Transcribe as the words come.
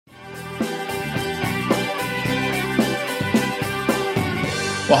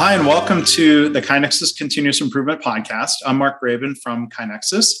Well, hi, and welcome to the KaiNexus Continuous Improvement Podcast. I'm Mark Graban from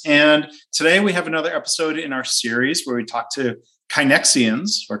KaiNexus, and today we have another episode in our series where we talk to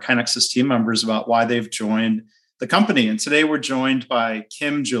KaiNexians or KaiNexus team members about why they've joined the company. And today we're joined by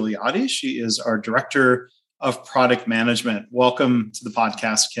Kim Gigliotti. She is our Director of Product Management. Welcome to the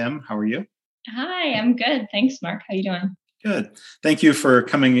podcast, Kim. How are you? Hi, I'm good. Thanks, Mark. How are you doing? Good. Thank you for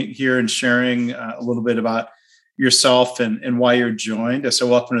coming here and sharing a little bit about yourself and why you're joined. So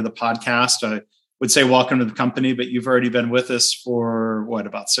welcome to the podcast. I would say welcome to the company, but you've already been with us for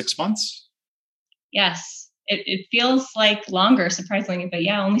about 6 months? Yes. It feels like longer, surprisingly, but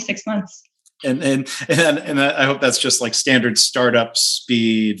yeah, only 6 months. And I hope that's just like standard startup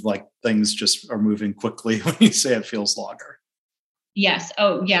speed, like things just are moving quickly when you say it feels longer. Yes.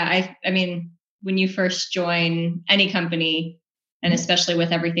 Oh, yeah. I mean, when you first join any company, and especially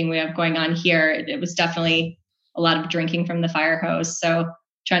with everything we have going on here, it was definitely a lot of drinking from the fire hose. So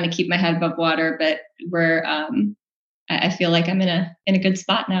trying to keep my head above water, but I feel like I'm in a good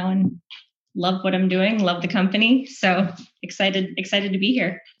spot now and love what I'm doing, love the company. So excited to be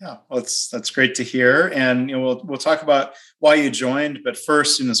here. Yeah, well, that's great to hear. And we'll talk about why you joined, but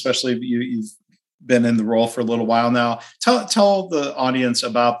first, and especially you've been in the role for a little while now. Tell the audience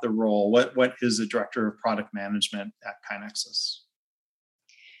about the role. What is the Director of Product Management at KaiNexus?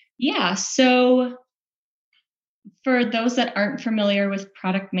 Yeah, so for those that aren't familiar with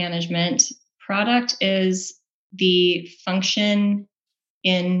product management, product is the function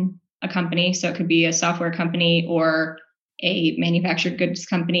in a company. So it could be a software company or a manufactured goods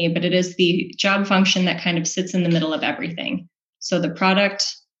company, but it is the job function that kind of sits in the middle of everything. So the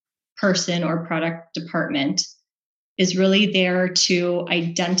product person or product department is really there to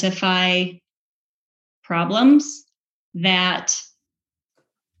identify problems that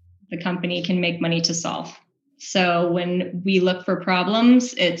the company can make money to solve. So when we look for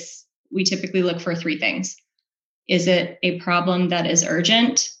problems, we typically look for three things. Is it a problem that is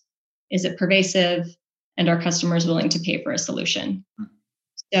urgent? Is it pervasive? And are customers willing to pay for a solution?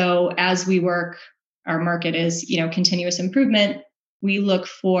 So as we work, our market is, continuous improvement. We look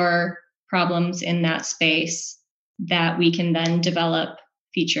for problems in that space that we can then develop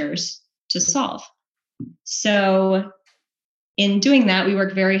features to solve. So in doing that, we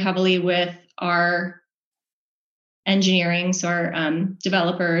work very heavily with our engineering, so our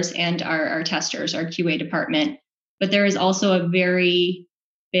developers and our testers, our QA department. But there is also a very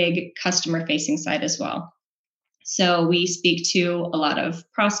big customer-facing side as well. So we speak to a lot of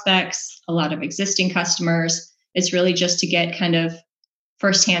prospects, a lot of existing customers. It's really just to get kind of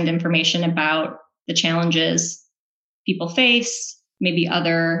firsthand information about the challenges people face, maybe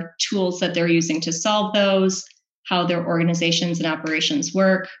other tools that they're using to solve those, how their organizations and operations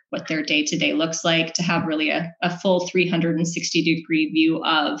work, what their day-to-day looks like, to have really a full 360-degree view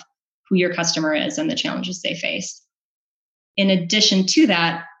of who your customer is and the challenges they face. In addition to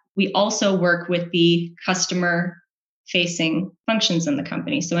that, we also work with the customer-facing functions in the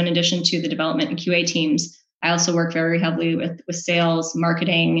company. So in addition to the development and QA teams, I also work very heavily with sales,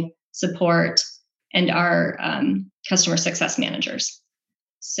 marketing, support, and our customer success managers.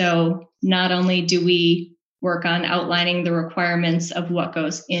 So not only do we work on outlining the requirements of what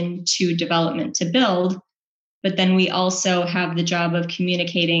goes into development to build, but then we also have the job of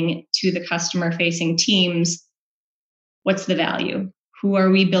communicating to the customer-facing teams, what's the value? Who are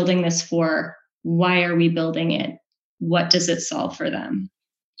we building this for? Why are we building it? What does it solve for them?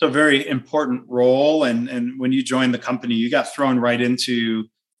 So a very important role. And when you joined the company, you got thrown right into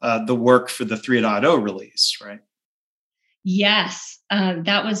the work for the 3.0 release, right? Yes,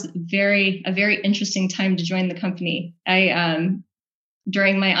 that was a very interesting time to join the company. During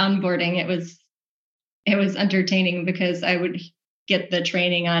my onboarding, it was entertaining because I would get the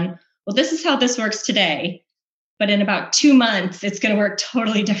training on, well, this is how this works today, but in about 2 months, it's going to work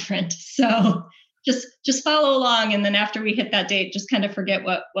totally different. So just follow along, and then after we hit that date, just kind of forget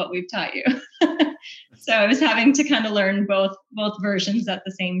what we've taught you. So I was having to kind of learn both versions at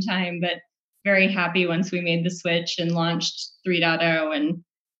the same time, but very happy once we made the switch and launched 3.0 and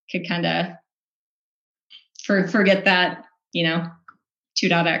could kind of forget that,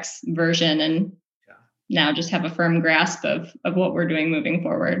 2.x version and now just have a firm grasp of what we're doing moving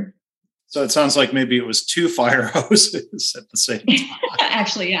forward. So it sounds like maybe it was two fire hoses at the same time.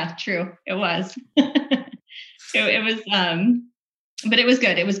 Actually, yeah, true. It was. It was, but it was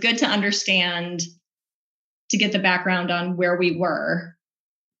good. It was good to understand, to get the background on where we were.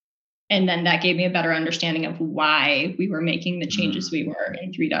 And then that gave me a better understanding of why we were making the changes we were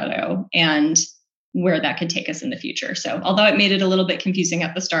in 3.0 and where that could take us in the future. So although it made it a little bit confusing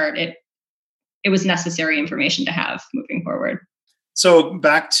at the start, it was necessary information to have moving forward. So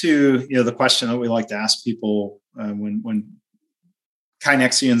back to the question that we like to ask people when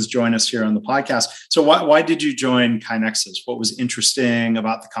Kynexians join us here on the podcast. So why did you join KaiNexus? What was interesting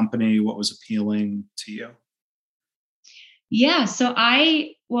about the company? What was appealing to you? Yeah, so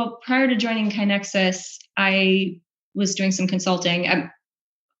prior to joining KaiNexus, I was doing some consulting.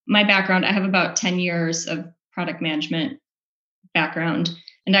 My background, I have about 10 years of product management background,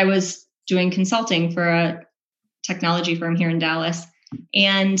 and I was doing consulting for a technology firm here in Dallas.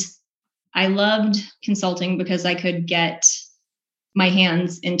 And I loved consulting because I could get my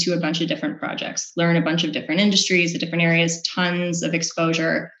hands into a bunch of different projects, learn a bunch of different industries, the different areas, tons of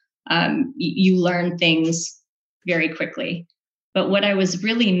exposure. You learn things very quickly. But what I was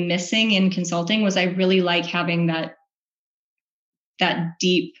really missing in consulting was I really like having that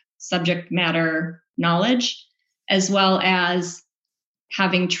deep subject matter knowledge, as well as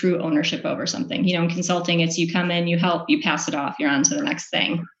having true ownership over something. In consulting, it's you come in, you help, you pass it off, you're on to the next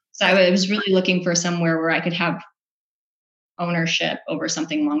thing. So I was really looking for somewhere where I could have ownership over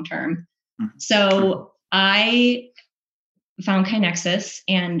something long-term. So I found KaiNexus,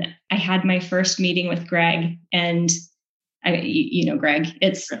 and I had my first meeting with Greg, and Greg.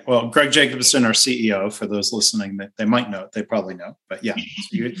 Greg Jacobson, our CEO, for those listening, they might know, they probably know, but yeah. So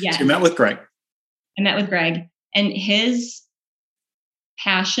you met with Greg. I met with Greg, and his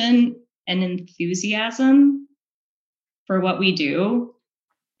passion and enthusiasm for what we do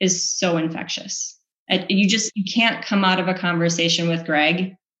is so infectious. You can't come out of a conversation with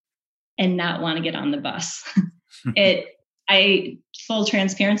Greg and not want to get on the bus. Full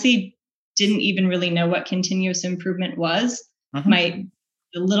transparency, didn't even really know what continuous improvement was. The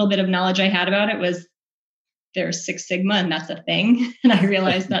little bit of knowledge I had about it was there's Six Sigma, and that's a thing. And I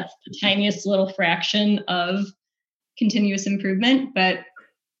realized that's the tiniest little fraction of continuous improvement. But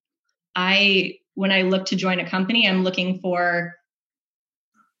when I look to join a company, I'm looking for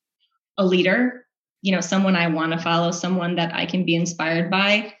a leader, someone I want to follow, someone that I can be inspired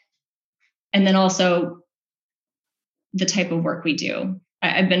by. And then also the type of work we do.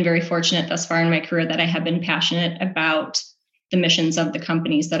 I've been very fortunate thus far in my career that I have been passionate about the missions of the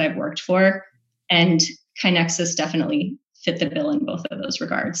companies that I've worked for. And KaiNexus definitely fit the bill in both of those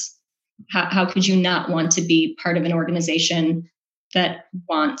regards. How could you not want to be part of an organization that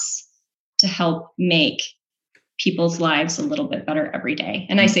wants to help make people's lives a little bit better every day?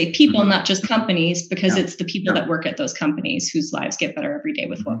 And I say people, not just companies, because it's the people that work at those companies whose lives get better every day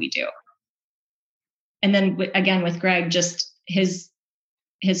with what we do. And then again, with Greg, just his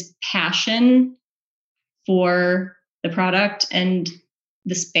passion for the product and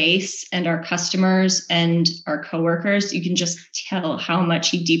the space and our customers and our coworkers, you can just tell how much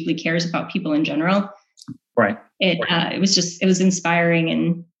he deeply cares about people in general. Right. It was inspiring,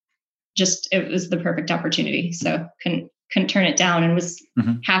 and it was the perfect opportunity. So couldn't turn it down, and was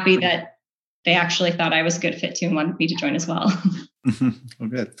happy that they actually thought I was a good fit too and wanted me to join as well. Well,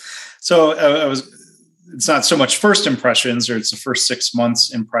 good. So it's not so much first impressions, or it's the first 6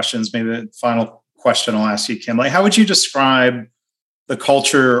 months impressions. Maybe the final question I'll ask you, Kim, how would you describe the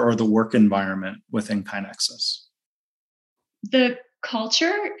culture or the work environment within KaiNexus? The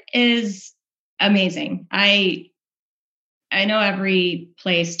culture is amazing. I know every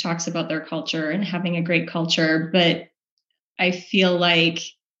place talks about their culture and having a great culture, but I feel like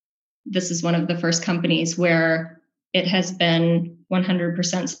this is one of the first companies where it has been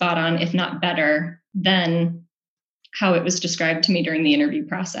 100% spot on, if not better than how it was described to me during the interview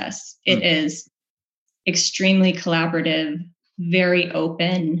process. It is extremely collaborative, very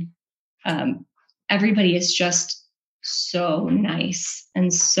open. Everybody is just so nice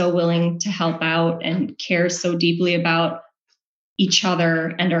and so willing to help out and care so deeply about each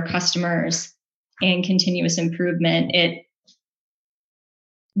other and our customers and continuous improvement.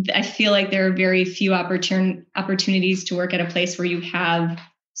 I feel like there are very few opportunities to work at a place where you have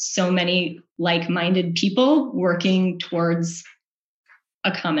so many like-minded people working towards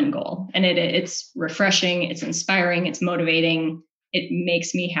a common goal. And it's refreshing, it's inspiring, it's motivating. It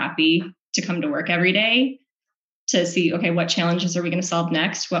makes me happy to come to work every day to see, okay, what challenges are we going to solve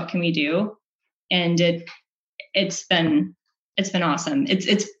next? What can we do? And it's been awesome.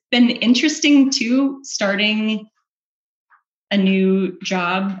 It's been interesting too, starting a new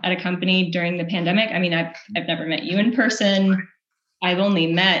job at a company during the pandemic. I mean, I've never met you in person. I've only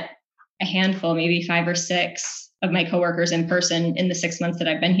met a handful, maybe 5 or 6 of my coworkers in person in the 6 months that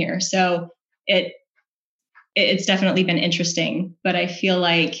I've been here. So it's definitely been interesting, but I feel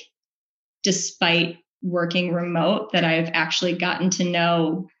like despite working remote, that I've actually gotten to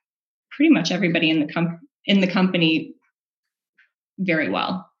know pretty much everybody in the company very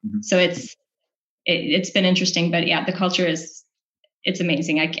well. Mm-hmm. So it's been interesting, but yeah, the culture is it's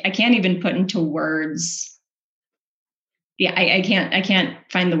amazing. I can't even put into words. Yeah, I can't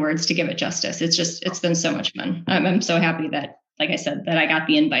find the words to give it justice. It's been so much fun. I'm so happy that, like I said, that I got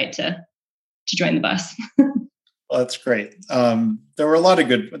the invite to join the bus. Well, that's great. There were a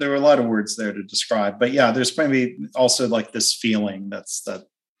lot of words there to describe, but yeah, there's maybe also like this feeling that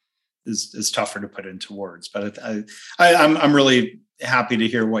is tougher to put into words. But I'm really happy to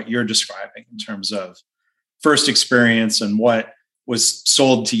hear what you're describing in terms of first experience and what was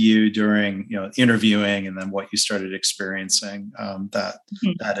sold to you during interviewing, and then what you started experiencing. That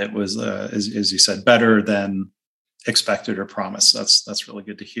it was, as you said, better than expected or promised. That's really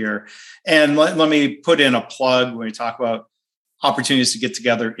good to hear. And let me put in a plug when we talk about opportunities to get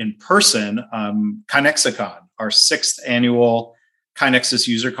together in person. KaiNexaCon, our 6th annual KaiNexus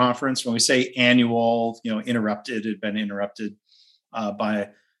user conference. When we say annual, it had been interrupted by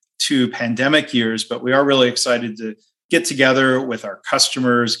 2 pandemic years, but we are really excited to get together with our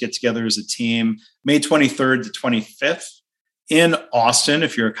customers, get together as a team, May 23rd to 25th. In Austin.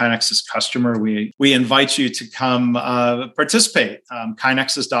 If you're a KaiNexus customer, we invite you to come participate.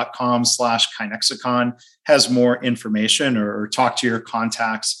 KaiNexus.com/KaiNexaCon has more information, or talk to your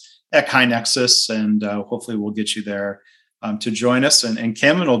contacts at KaiNexus, and hopefully we'll get you there to join us. And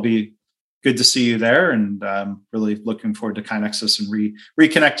Kim, it'll be good to see you there, and really looking forward to KaiNexus and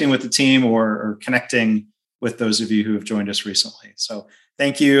reconnecting with the team, or connecting with those of you who have joined us recently. So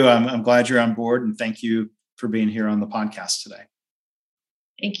thank you. I'm glad you're on board, and thank you for being here on the podcast today.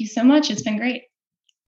 Thank you so much. It's been great.